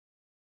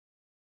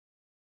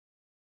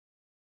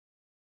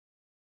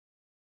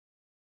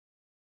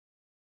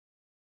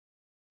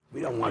We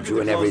don't want you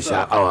in every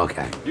shot. Oh,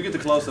 okay. You get the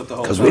close-up the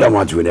whole time. Because we don't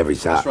want you in every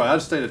shot. That's right. I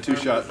just stayed at two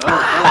shots.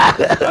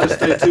 I just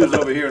stayed twos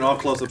over here, and all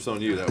close-ups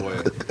on you that way.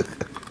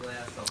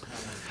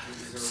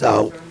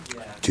 So,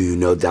 do you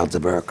know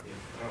Doubtfire?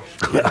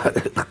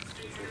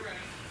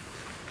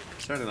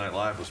 Saturday Night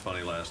Live was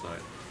funny last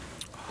night.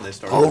 They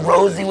started Oh,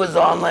 Rosie was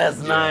on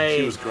last night.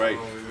 She was great.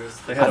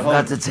 They I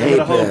forgot to tape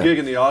a whole it. gig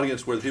in the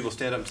audience where the people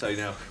stand up and say,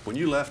 now, when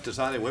you left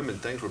Designing Women,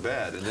 things were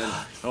bad. And then,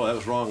 oh, that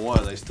was wrong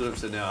one. They stood up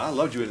and said, now, I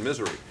loved you in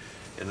Misery.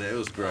 And it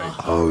was great.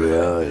 Oh,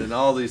 really? And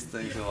all these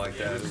things and like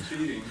that.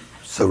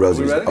 So,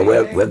 Rosie,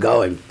 we're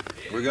going.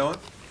 We're going?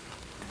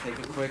 Take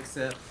a quick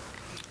sip.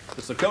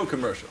 It's a Coke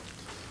commercial.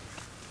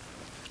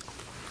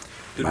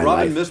 Did My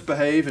Robin life.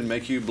 misbehave and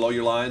make you blow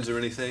your lines or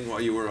anything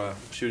while you were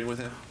shooting with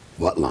him?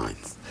 What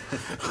lines?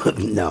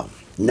 No.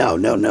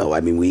 I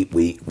mean,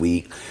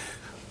 we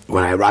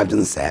when I arrived on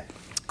the set,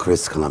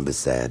 Chris Columbus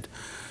said,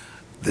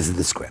 this is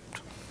the script.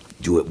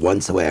 Do it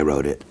once the way I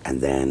wrote it, and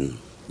then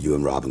you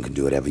and Robin can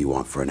do whatever you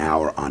want for an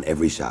hour on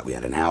every shot. We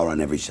had an hour on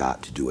every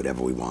shot to do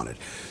whatever we wanted.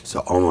 So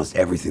almost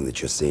everything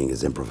that you're seeing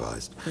is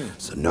improvised.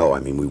 So no, I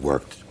mean, we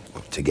worked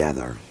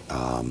together.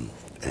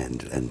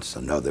 And so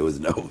no, there was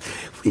no,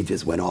 we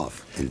just went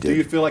off and did. Do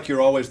you feel like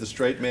you're always the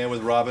straight man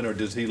with Robin, or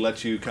does he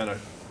let you kind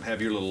of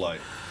have your little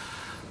light?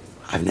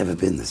 I've never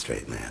been the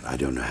straight man. I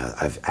don't know how,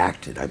 I've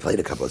acted. I played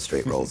a couple of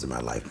straight roles in my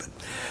life,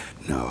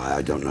 but no,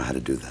 I don't know how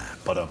to do that.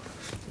 But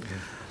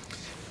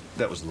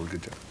that was a little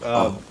good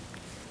job.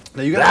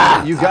 Now you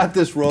got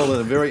this role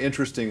in a very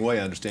interesting way,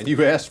 I understand.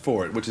 You asked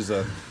for it, which is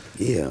a,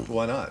 yeah.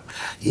 Why not?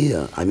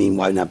 Yeah, I mean,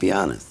 why not be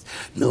honest?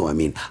 No, I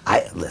mean,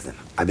 listen,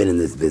 I've been in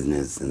this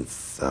business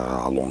since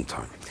a long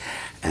time,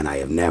 and I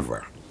have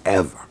never,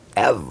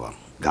 ever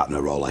gotten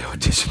a role I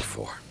auditioned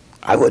for.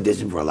 I've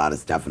auditioned for a lot of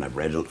stuff, and I've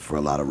read for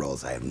a lot of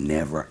roles. I am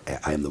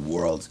the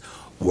world's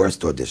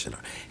worst auditioner.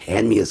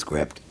 Hand me a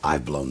script,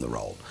 I've blown the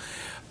role.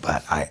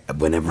 But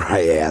whenever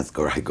I ask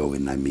or I go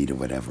in and I meet or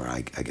whatever,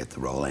 I get the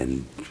role,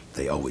 and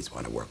they always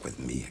want to work with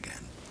me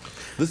again.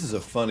 This is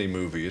a funny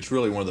movie. It's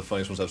really one of the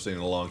funniest ones I've seen in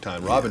a long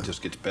time. Robin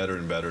just gets better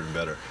and better and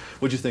better.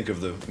 What'd you think of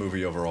the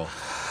movie overall?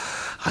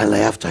 I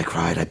laughed, I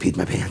cried, I peed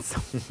my pants.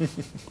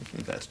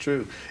 That's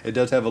true. It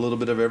does have a little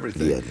bit of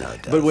everything. Yeah, no,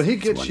 it does. But when he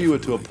gets you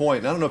to a point,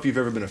 and I don't know if you've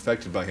ever been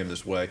affected by him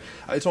this way.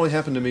 It's only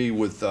happened to me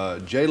with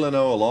Jay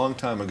Leno a long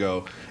time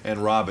ago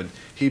and Robin.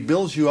 He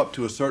builds you up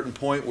to a certain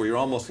point where you're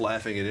almost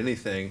laughing at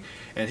anything,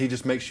 and he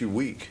just makes you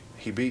weak.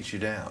 He beats you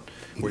down.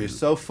 Where he's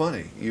so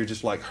funny, you're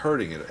just like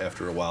hurting it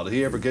after a while. Did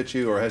he ever get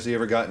you, or has he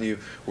ever gotten you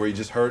where you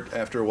just hurt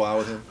after a while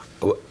with him?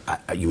 Oh,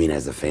 you mean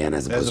as a fan,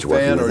 as opposed as a to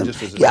working fan, with or him?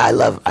 just as a yeah, I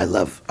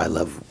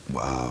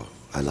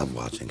love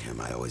watching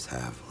him. I always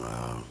have.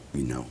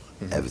 You know,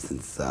 ever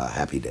since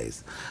Happy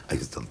Days, I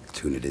used to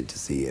tune it in to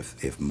see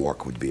if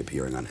Mork would be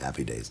appearing on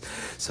Happy Days.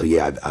 So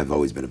yeah, I've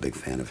always been a big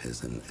fan of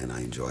his, and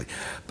I enjoy.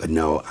 But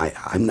no,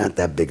 I'm not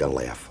that big a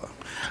laugher.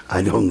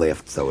 I don't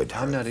laugh so it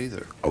hurts. I'm not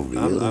either. Oh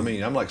really? I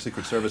mean, I'm like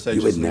Secret Service You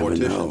agents would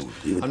and never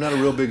morticians. know. I'm not a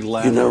real big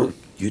laugher. You know,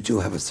 you do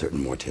have a certain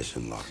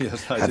mortician look.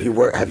 Yes, I have do. you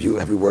worked? Have you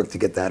worked to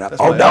get that up?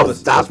 That's Oh my no! Elvis-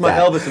 Stop that's my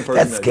that! Elvis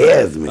impersonation. That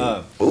scares me.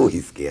 Oh,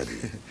 he scared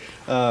me.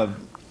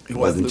 It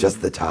wasn't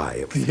just the tie.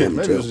 It was him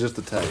maybe too. it was just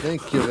the tie.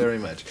 Thank you very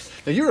much.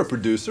 Now you're a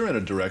producer and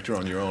a director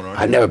on your own, aren't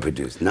you? I never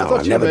produced. No, I thought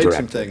I've you never made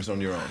directed. some things on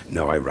your own.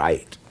 No, I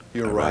write.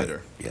 You're a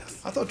writer.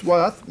 Yes. I thought.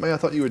 Well, I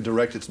thought you had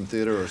directed some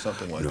theater or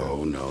something like that.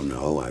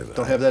 No. I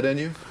Don't have that in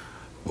you?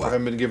 What? Or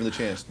haven't been given the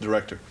chance,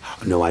 director?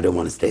 No, I don't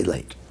want to stay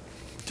late.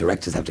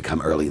 Directors have to come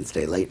early and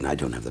stay late, and I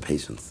don't have the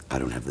patience. I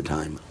don't have the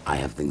time. I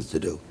have things to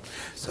do.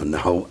 So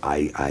no,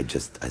 I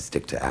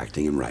stick to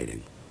acting and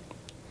writing.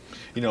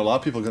 You know, a lot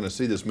of people are going to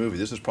see this movie.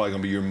 This is probably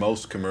going to be your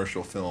most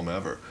commercial film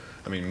ever.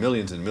 I mean,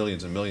 millions and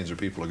millions and millions of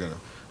people are going to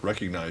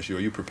recognize you. Are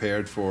you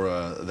prepared for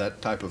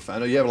that type of? I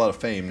know you have a lot of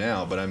fame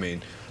now, but I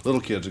mean, little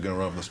kids are going to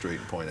run up the street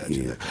and point at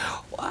you.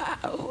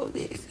 Wow.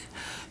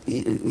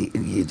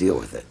 You deal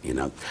with it, you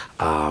know.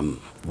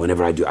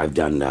 Whenever I do, I've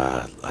done,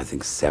 I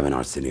think 7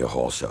 Arsenio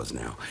Hall shows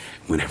now.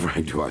 Whenever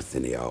I do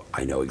Arsenio,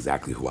 I know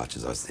exactly who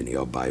watches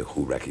Arsenio by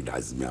who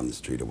recognizes me on the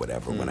street or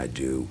whatever. When I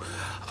do,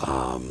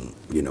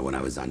 you know, when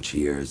I was on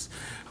Cheers,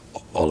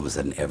 all of a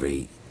sudden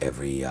every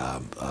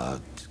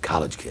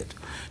college kid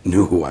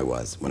knew who I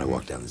was when I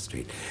walked down the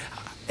street.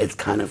 It's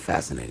kind of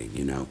fascinating,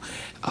 you know.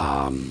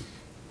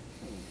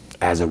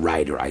 As a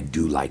writer, I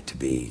do like to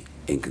be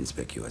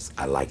inconspicuous.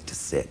 I like to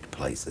sit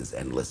places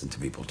and listen to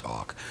people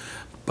talk,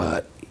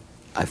 but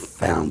I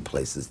found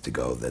places to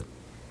go that,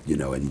 you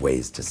know, and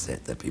ways to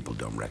sit that people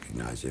don't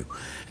recognize you,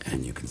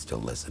 and you can still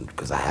listen,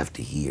 because I have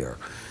to hear.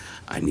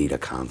 I need a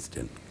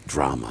constant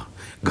drama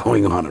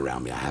going on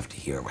around me. I have to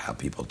hear how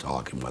people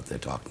talk and what they're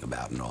talking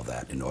about and all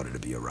that in order to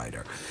be a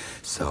writer.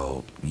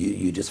 So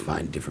you just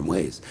find different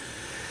ways.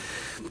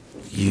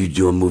 You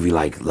do a movie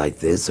like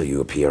this, or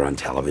you appear on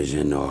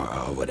television or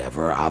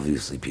whatever,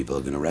 obviously people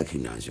are going to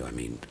recognize you. I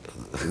mean,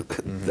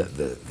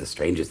 the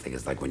strangest thing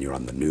is like when you're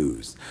on the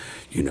news,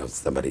 you know,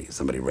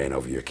 somebody ran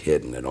over your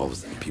kid and then all of a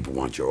sudden people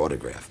want your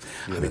autograph.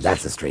 Yes. I mean,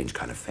 that's a strange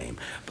kind of fame.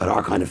 But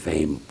our kind of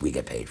fame, we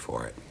get paid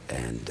for it.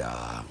 And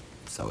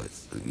So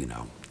it's, you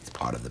know, it's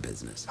part of the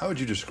business. How would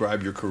you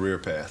describe your career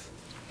path?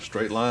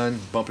 Straight line,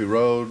 bumpy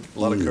road, a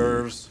lot of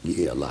curves?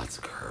 Yeah, lots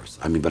of curves.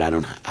 I mean, but I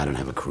don't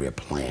have a career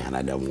plan.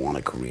 I don't want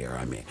a career.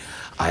 I mean,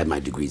 I have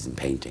my degrees in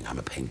painting. I'm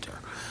a painter.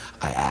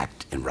 I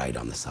act and write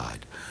on the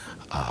side.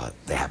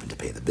 They happen to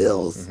pay the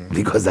bills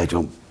because I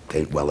don't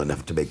paint well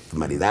enough to make the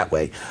money that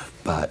way.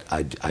 But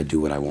I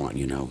do what I want,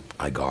 you know.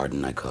 I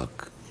garden, I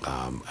cook.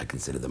 I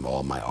consider them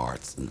all my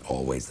arts and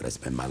all ways that I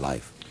spend my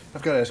life.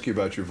 I've got to ask you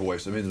about your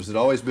voice. I mean, has it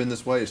always been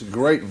this way? It's a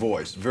great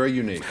voice, very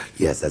unique.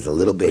 Yes, as a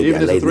little baby,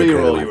 Even I as a laid in the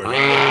 3-year-old, crib,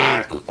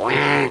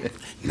 you were.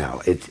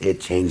 No, it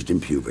changed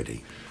in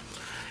puberty.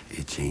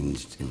 It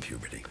changed in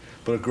puberty.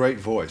 But a great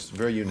voice,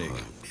 very unique.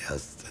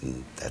 Yes,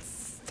 and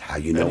that's how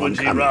you know Edwin I'm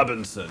G. coming.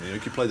 Robinson, you know, you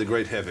could play the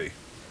great heavy.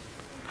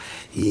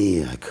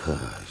 Yeah, I could.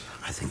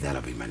 I think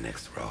that'll be my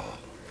next role.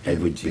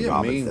 Edwin G. Be a mean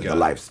Robinson, guy. the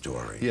life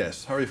story.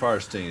 Yes, Harvey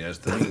Fierstein as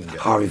the mean guy.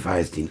 Harvey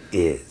Fierstein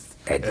is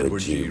Edward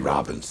G.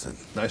 Robinson.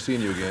 Nice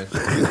seeing you again.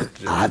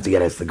 I'll have to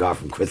get a cigar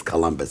from Chris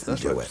Columbus and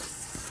That's do right. it.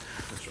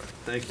 That's right.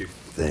 Thank you.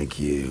 Thank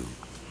you.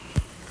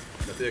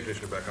 Got the air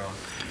conditioner back on.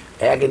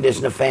 Air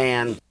conditioner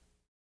fan.